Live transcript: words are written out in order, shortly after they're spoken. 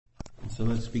So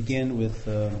let's begin with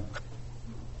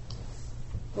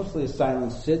mostly a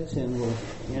silent sit, and we'll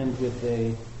end with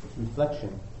a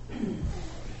reflection. And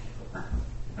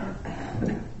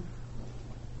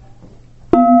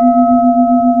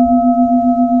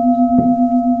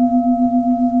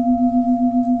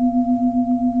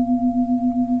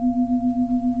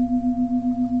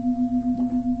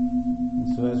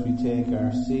so as we take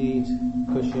our seat,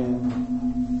 cushion,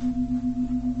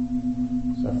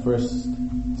 it's our first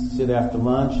sit after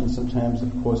lunch, and sometimes,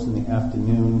 of course, in the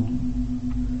afternoon,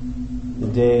 the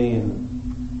day,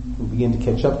 and will begin to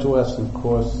catch up to us. And of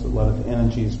course, a lot of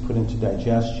energy is put into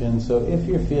digestion. So if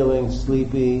you're feeling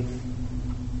sleepy,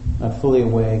 not fully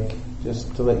awake,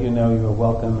 just to let you know you are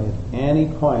welcome at any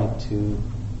point to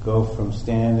go from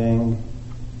standing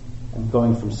and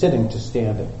going from sitting to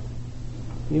standing.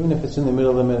 Even if it's in the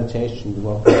middle of the meditation,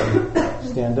 you're welcome to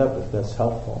stand up if that's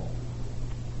helpful.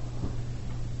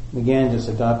 Again, just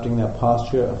adopting that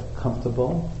posture of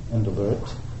comfortable and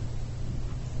alert.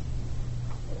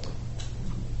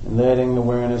 And letting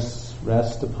awareness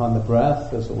rest upon the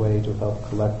breath as a way to help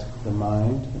collect the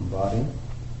mind and body.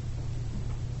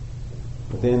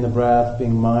 Within the breath,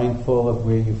 being mindful of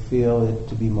where you feel it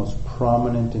to be most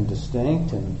prominent and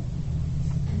distinct. And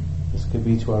this could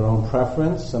be to our own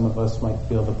preference. Some of us might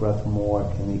feel the breath more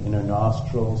in the inner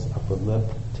nostrils, upper lip,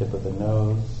 tip of the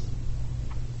nose.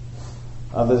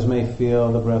 Others may feel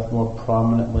the breath more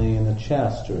prominently in the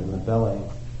chest or in the belly.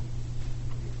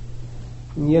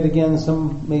 And yet again,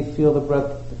 some may feel the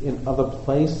breath in other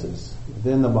places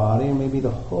within the body, and maybe the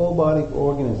whole body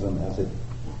organism as it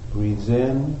breathes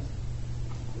in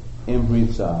and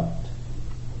breathes out.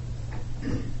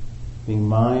 Being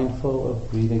mindful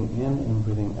of breathing in and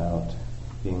breathing out,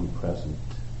 being present.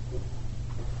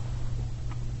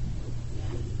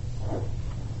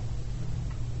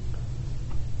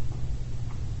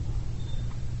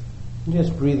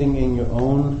 Just breathing in your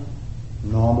own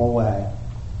normal way.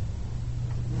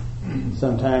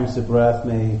 Sometimes the breath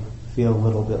may feel a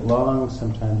little bit long,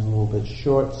 sometimes a little bit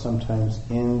short, sometimes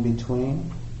in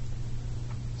between.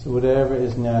 So whatever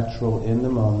is natural in the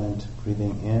moment,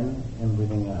 breathing in and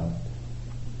breathing out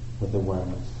with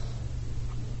awareness.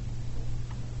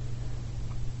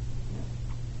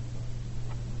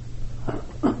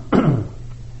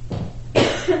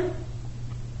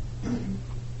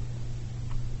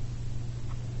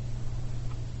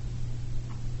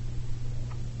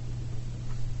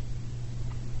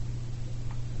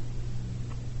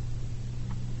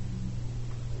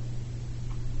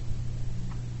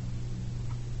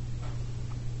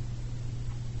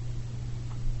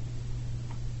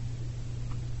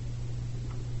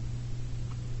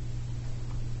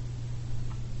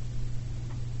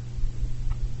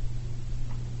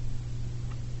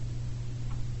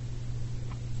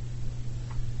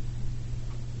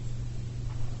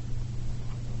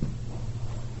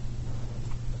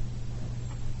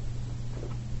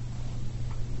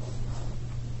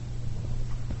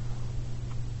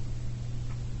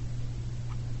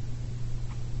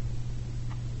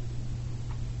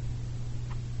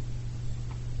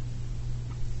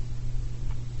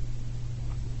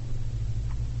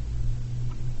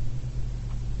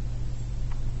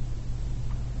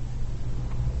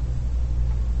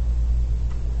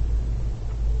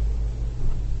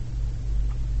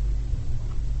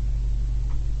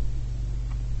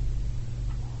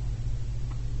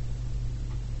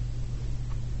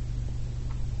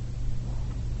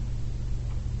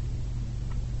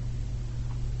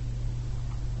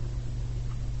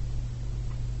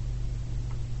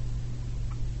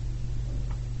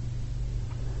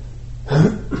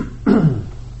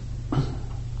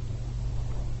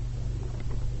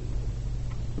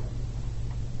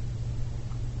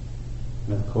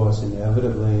 And of course,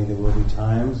 inevitably, there will be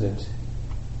times that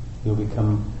you'll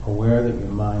become aware that your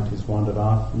mind has wandered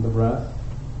off from the breath.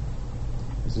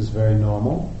 This is very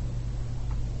normal.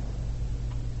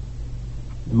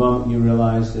 The moment you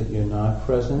realize that you're not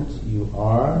present, you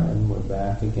are, and we're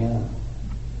back again.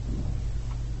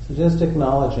 So just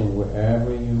acknowledging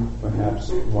wherever you perhaps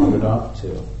wandered off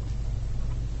to,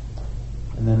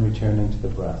 and then returning to the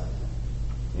breath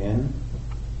in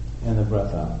and the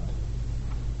breath out.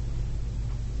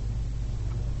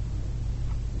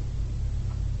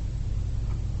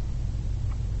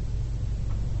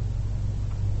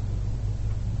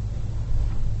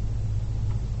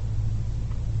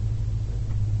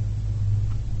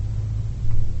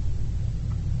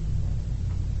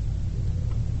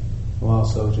 We'll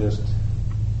also just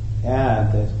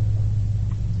add that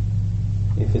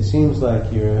if it seems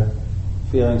like you're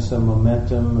feeling some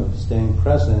momentum of staying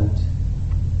present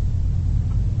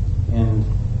and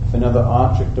If another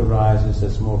object arises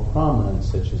that's more prominent,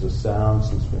 such as a sound,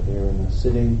 since we're here in the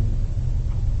city,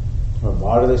 or a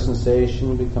bodily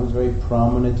sensation becomes very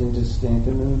prominent and distinct,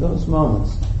 and in those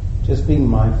moments, just being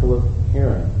mindful of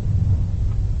hearing,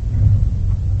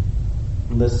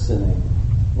 listening,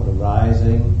 what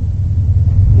arising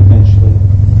eventually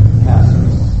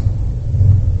passes.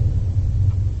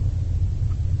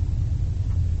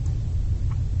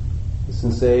 The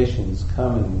sensations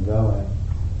coming and going.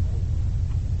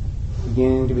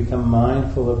 Beginning to become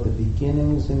mindful of the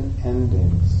beginnings and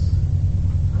endings,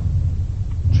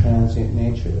 transient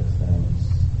nature of things.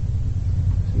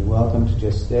 So you're welcome to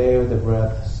just stay with the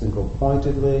breath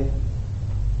single-pointedly,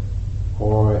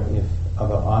 or if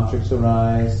other objects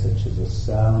arise, such as a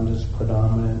sound is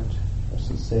predominant, or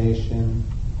sensation,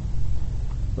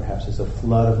 perhaps it's a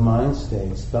flood of mind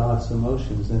states, thoughts,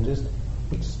 emotions, and just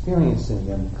experiencing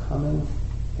them coming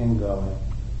and going.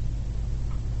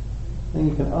 And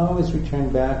you can always return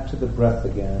back to the breath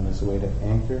again as a way to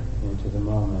anchor into the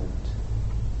moment,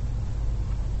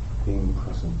 being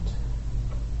present.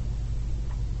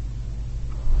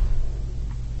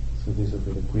 So these will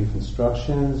be the brief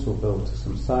instructions. We'll build to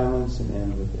some silence and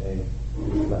end with a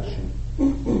reflection.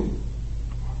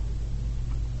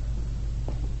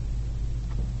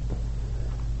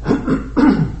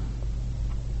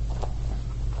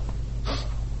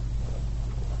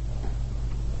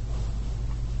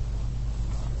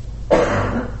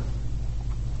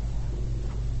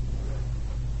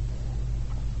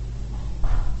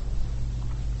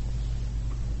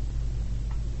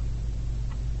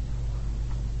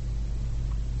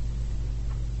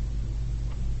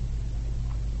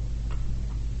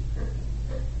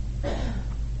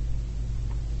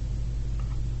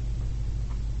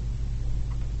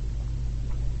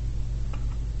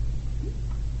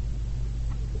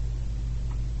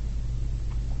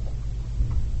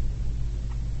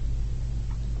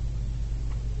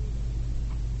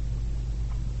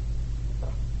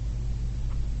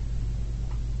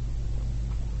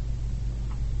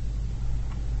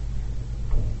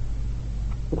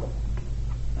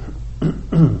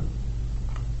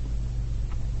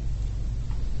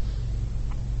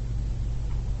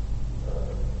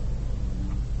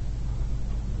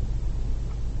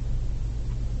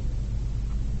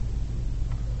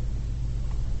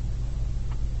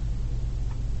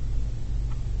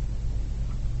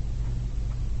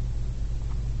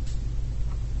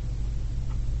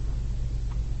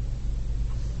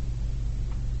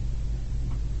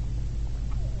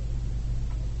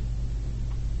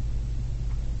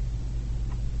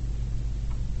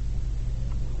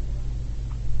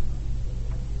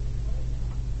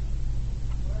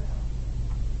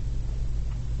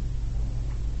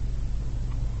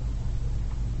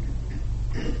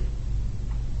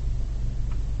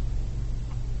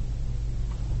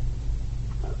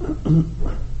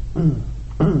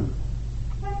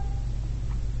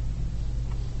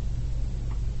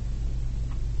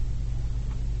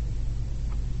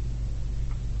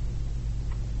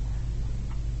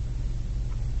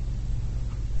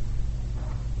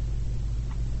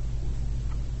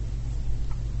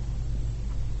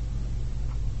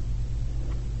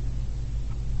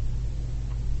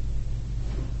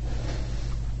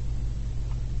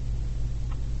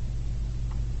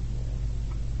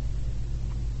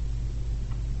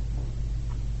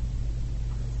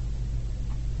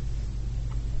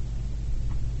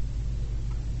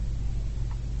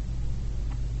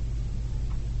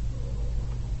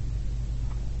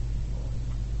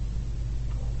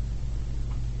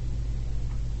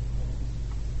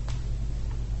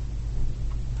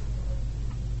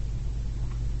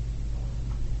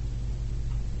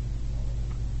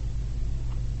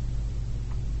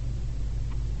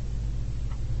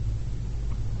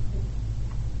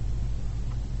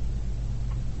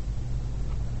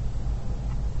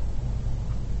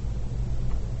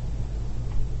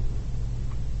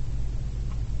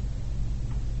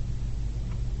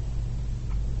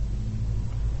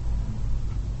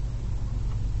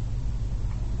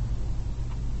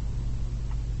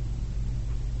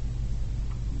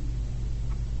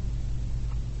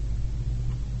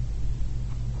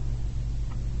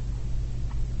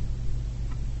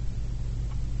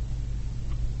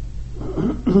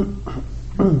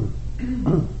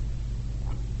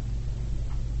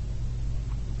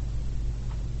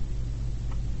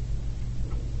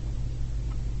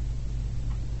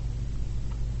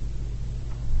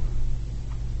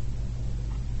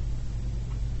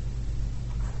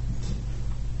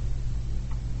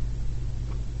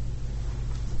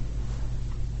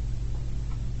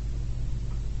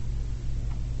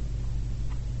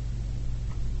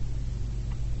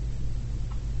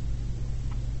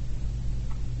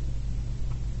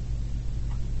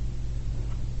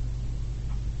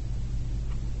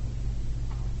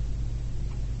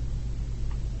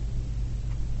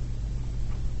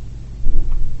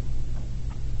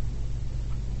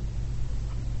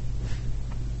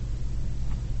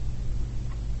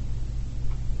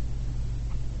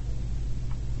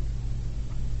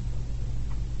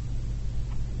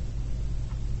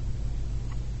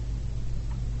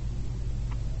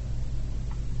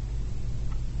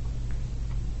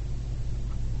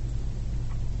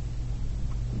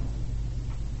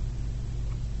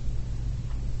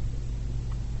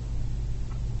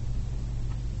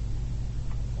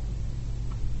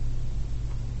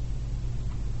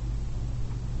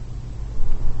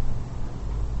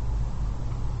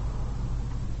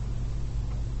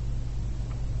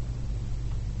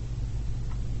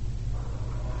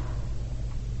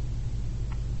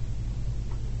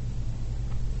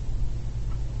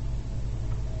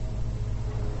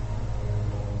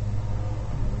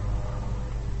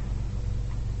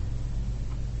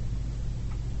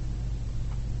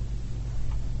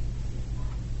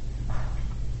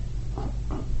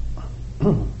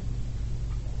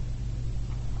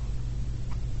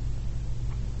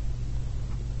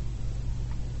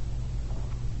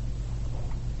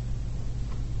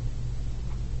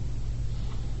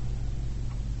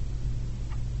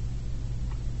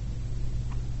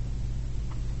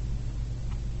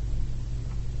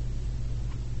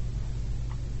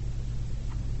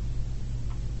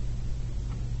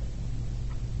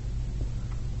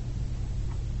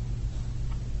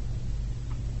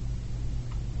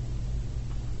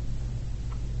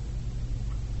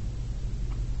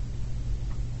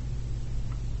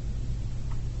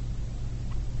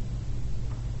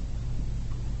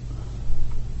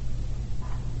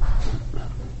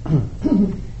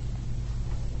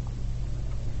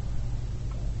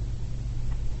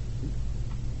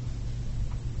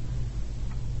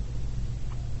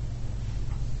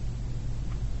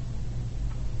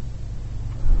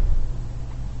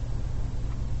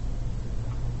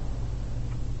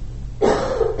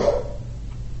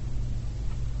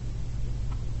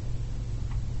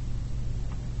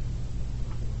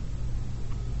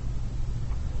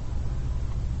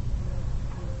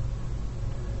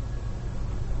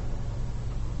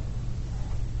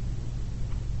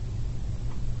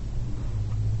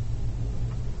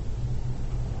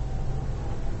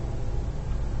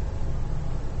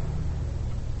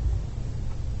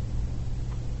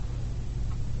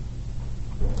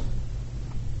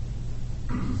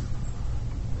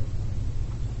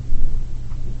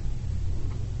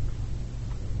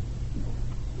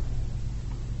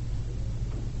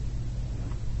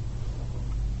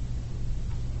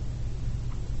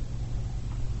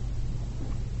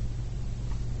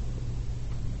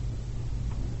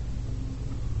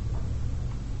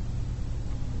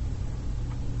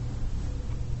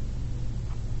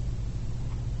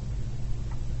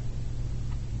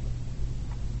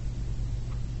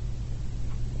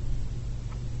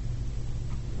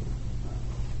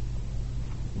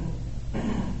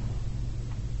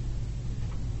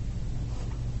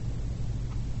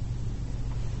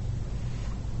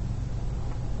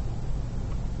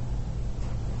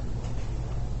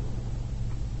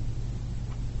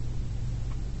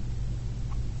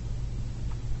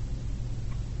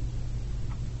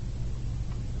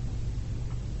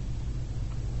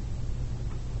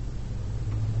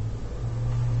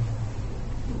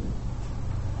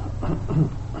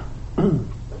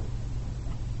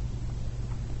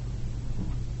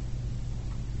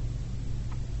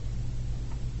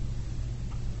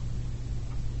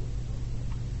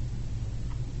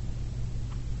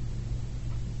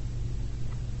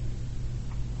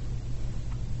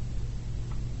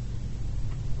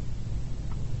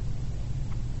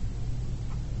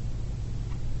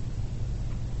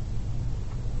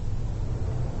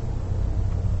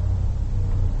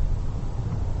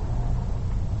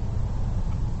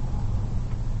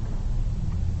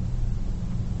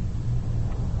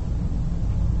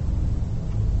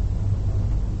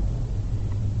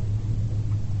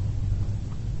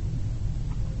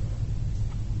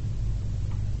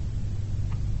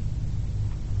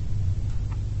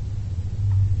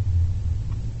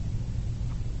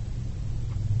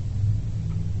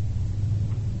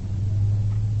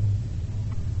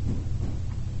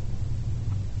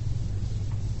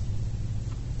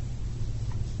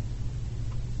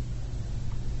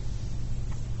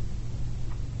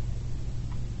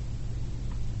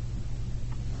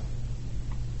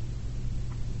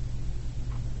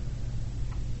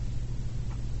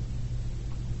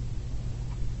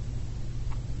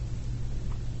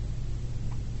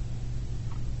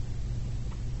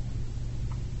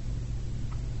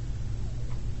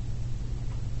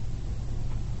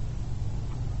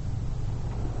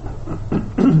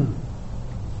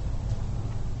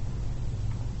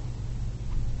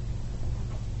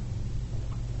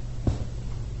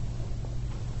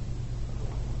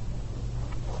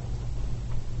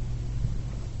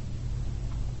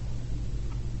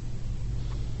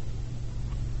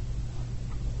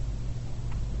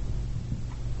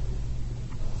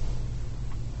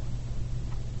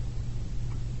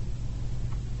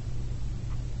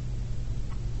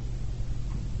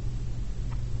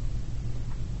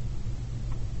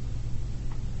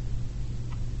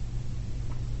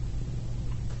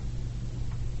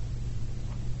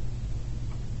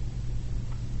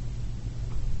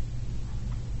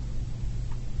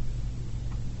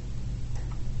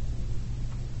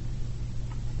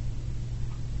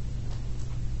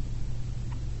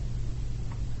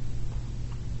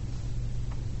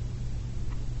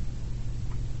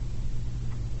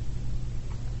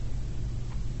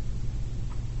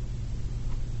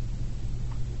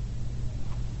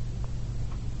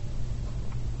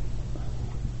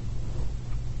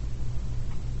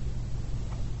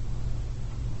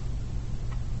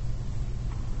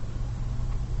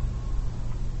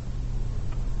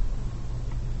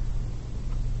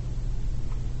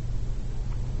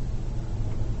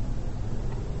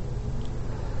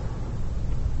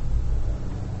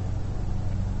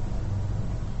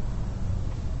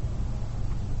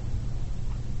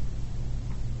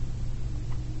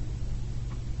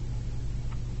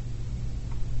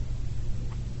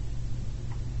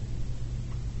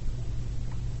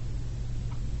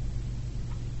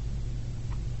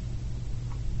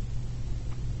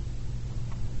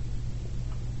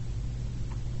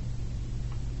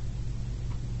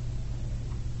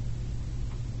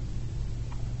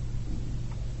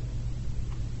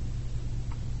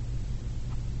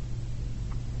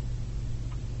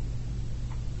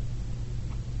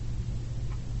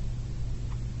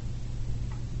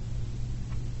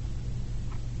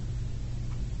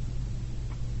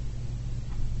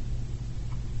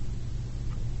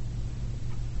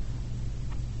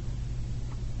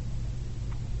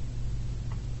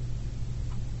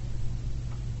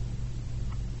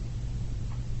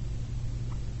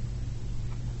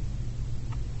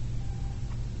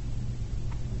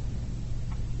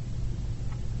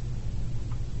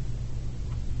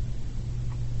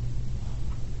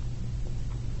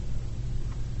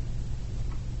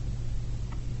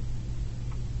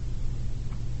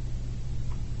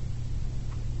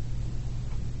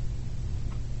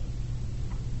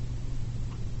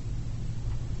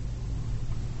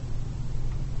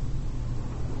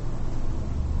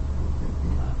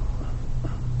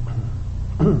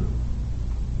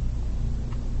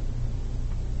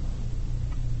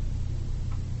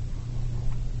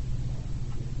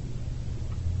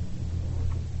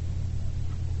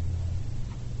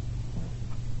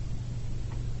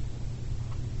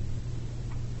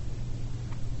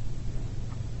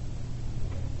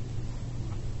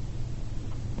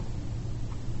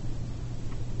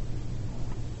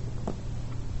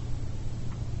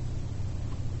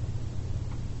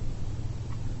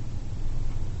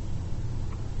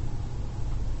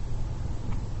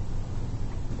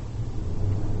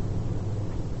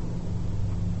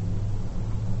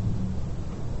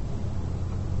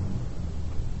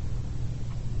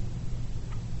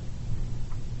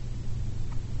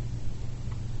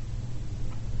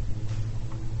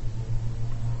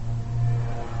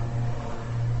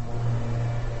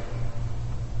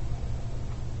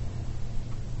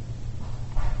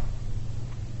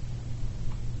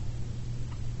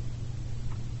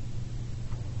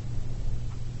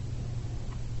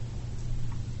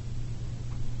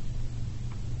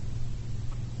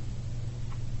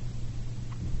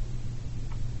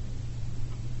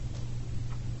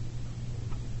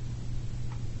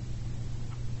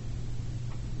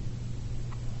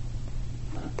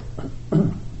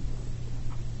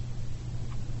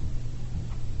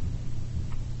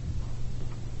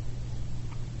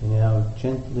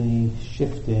 gently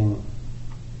shifting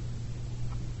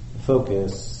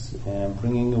focus and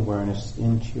bringing awareness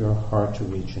into your heart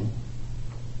region.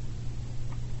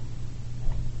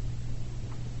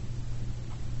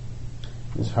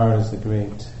 This heart is the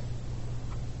great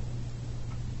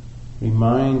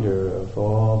reminder of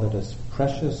all that is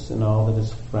precious and all that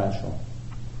is fragile.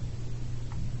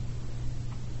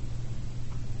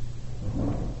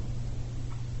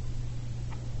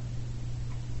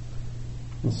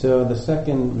 And so the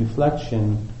second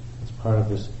reflection as part of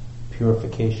this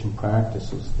purification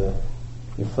practice is the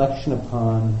reflection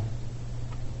upon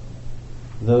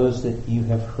those that you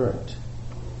have hurt.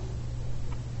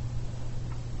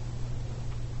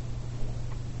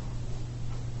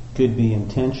 Could be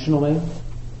intentionally,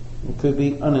 it could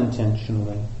be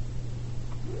unintentionally.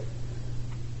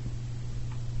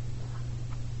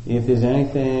 If there's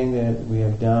anything that we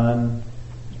have done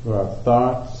through our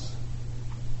thoughts,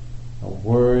 our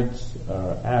words,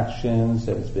 our actions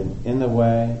that has been in the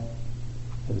way,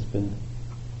 that has been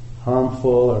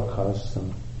harmful or caused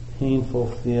some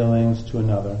painful feelings to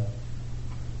another,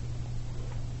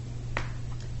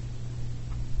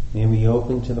 may we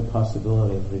open to the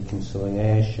possibility of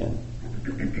reconciliation.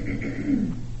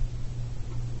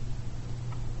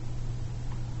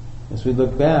 As we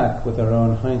look back with our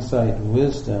own hindsight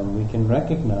wisdom, we can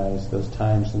recognize those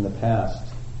times in the past.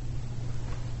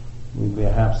 We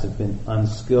perhaps have been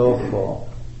unskillful,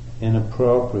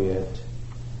 inappropriate,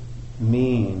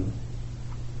 mean,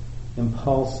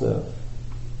 impulsive.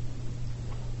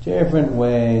 Different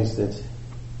ways that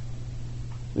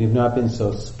we've not been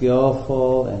so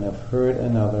skillful and have hurt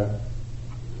another.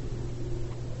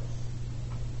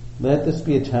 Let this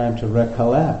be a time to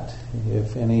recollect.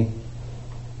 If any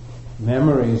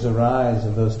memories arise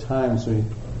of those times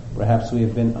perhaps we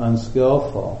have been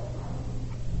unskillful,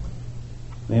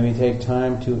 maybe take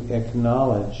time to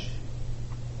acknowledge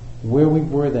where we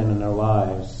were then in our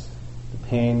lives, the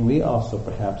pain we also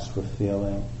perhaps were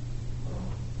feeling,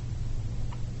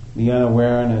 the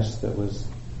unawareness that was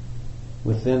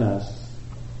within us,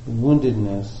 the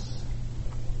woundedness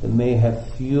that may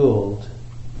have fueled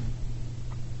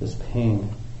this pain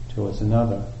towards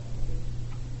another.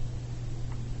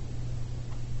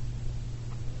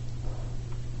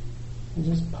 And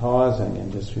just pausing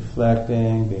and just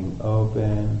reflecting, being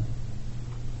open.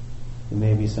 There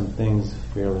may be some things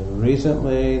fairly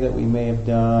recently that we may have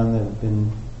done that have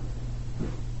been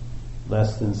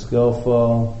less than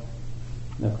skillful.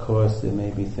 And of course, there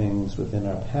may be things within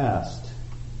our past.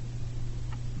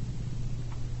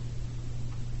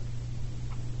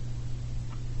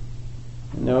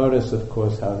 Notice, of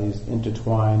course, how these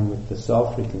intertwine with the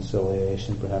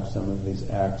self-reconciliation. Perhaps some of these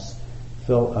acts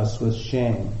fill us with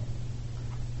shame,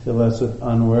 fill us with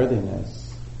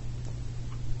unworthiness,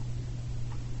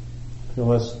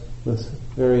 fill us with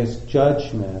various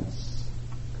judgments.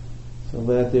 So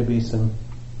let there be some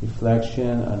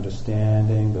reflection,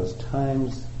 understanding those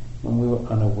times when we were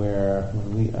unaware,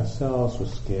 when we ourselves were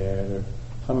scared or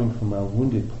coming from our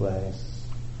wounded place,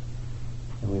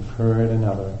 and we've hurt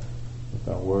another with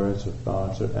our words or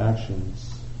thoughts or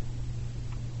actions.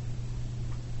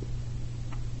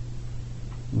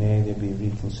 May there be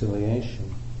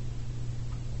reconciliation.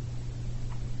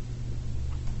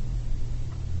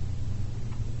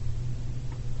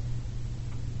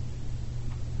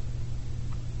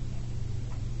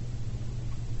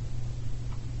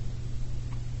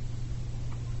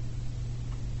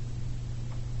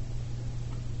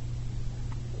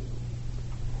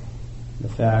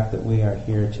 The fact that we are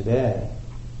here today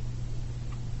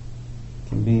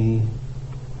can be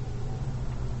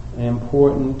an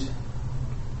important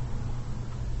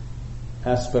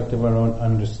aspect of our own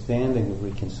understanding of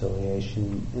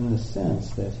reconciliation, in the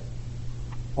sense that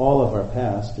all of our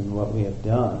past and what we have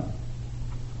done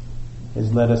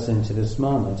has led us into this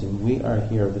moment, and we are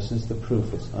here. This is the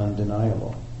proof. It's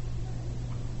undeniable.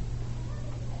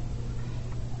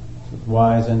 With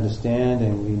wise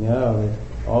understanding, we know that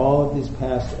all of these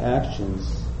past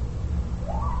actions,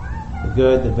 the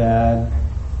good, the bad,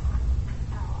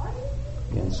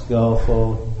 the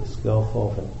unskillful, the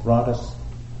skillful, have brought us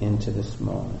into this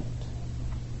moment.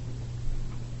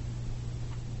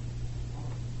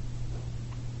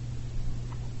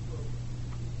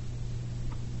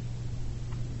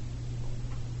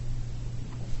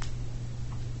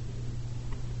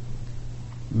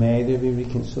 May there be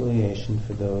reconciliation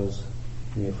for those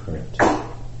we have hurt.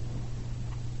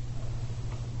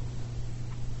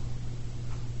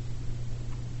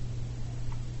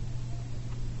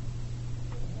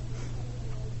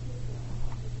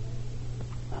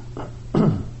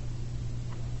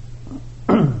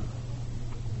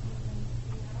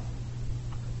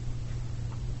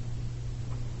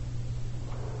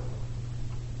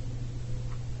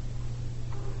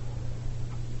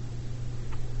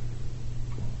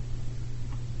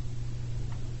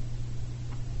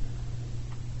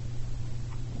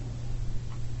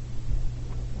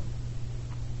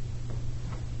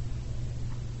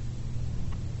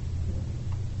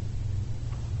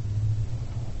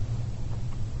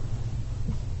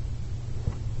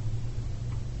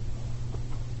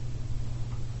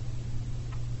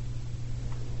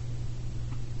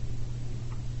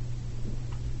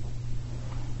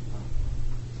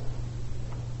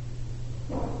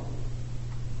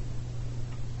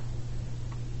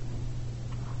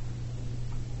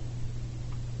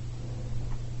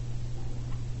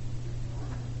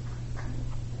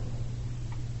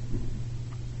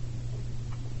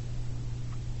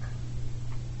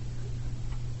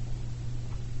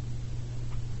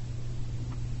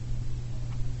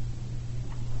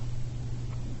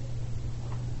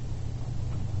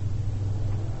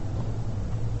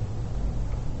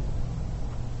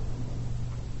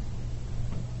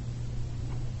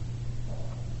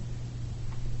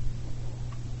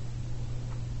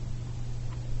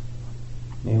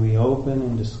 May we open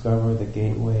and discover the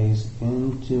gateways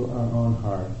into our own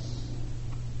hearts.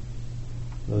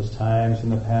 Those times in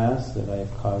the past that I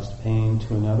have caused pain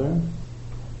to another,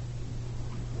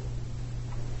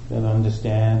 that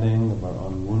understanding of our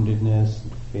own woundedness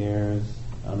and fears,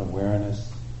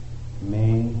 unawareness,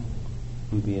 may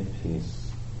we be at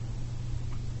peace.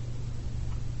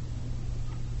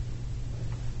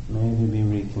 May there be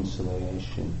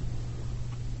reconciliation.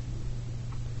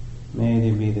 May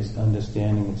there be this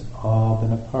understanding it's all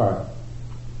been a part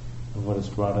of what has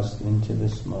brought us into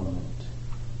this moment.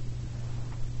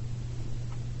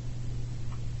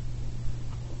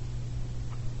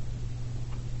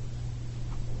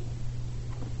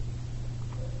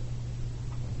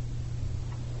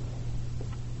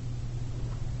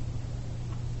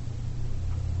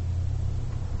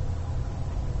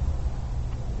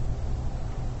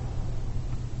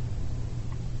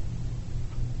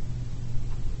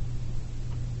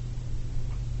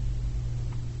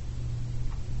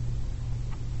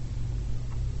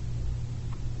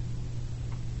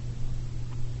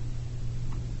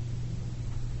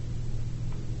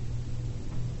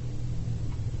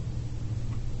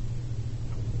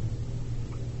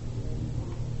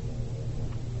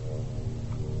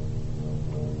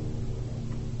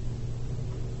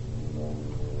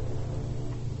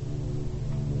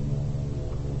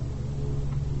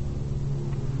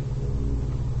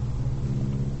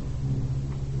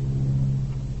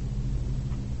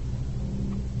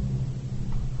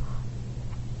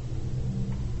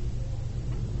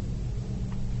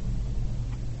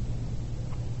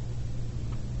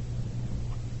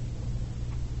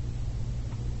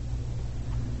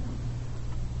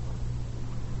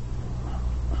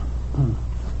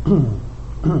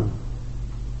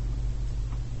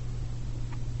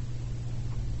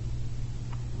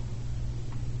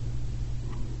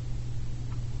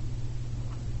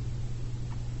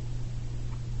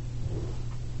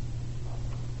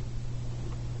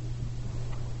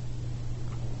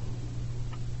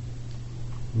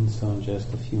 And so in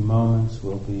just a few moments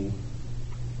we'll be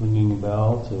ringing a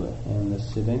bell to end the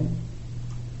sitting.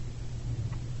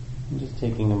 And just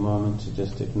taking a moment to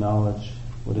just acknowledge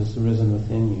what has arisen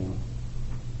within you.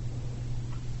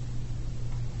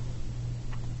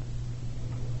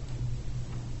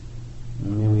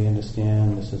 And may we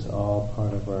understand this is all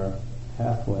part of our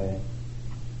pathway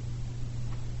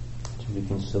to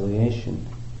reconciliation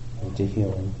and to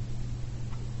healing.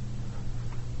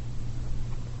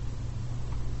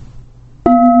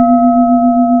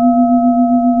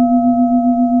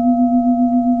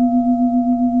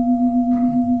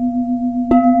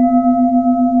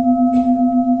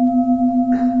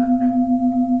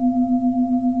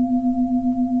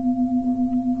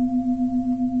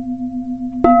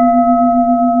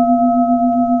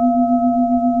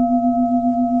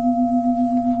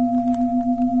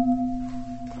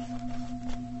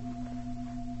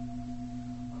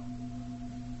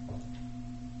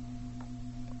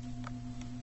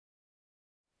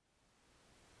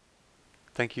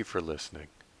 Thank you for listening.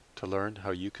 To learn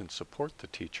how you can support the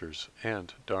teachers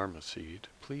and Dharma Seed,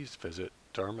 please visit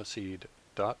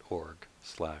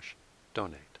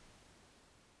dharmaseed.org/donate.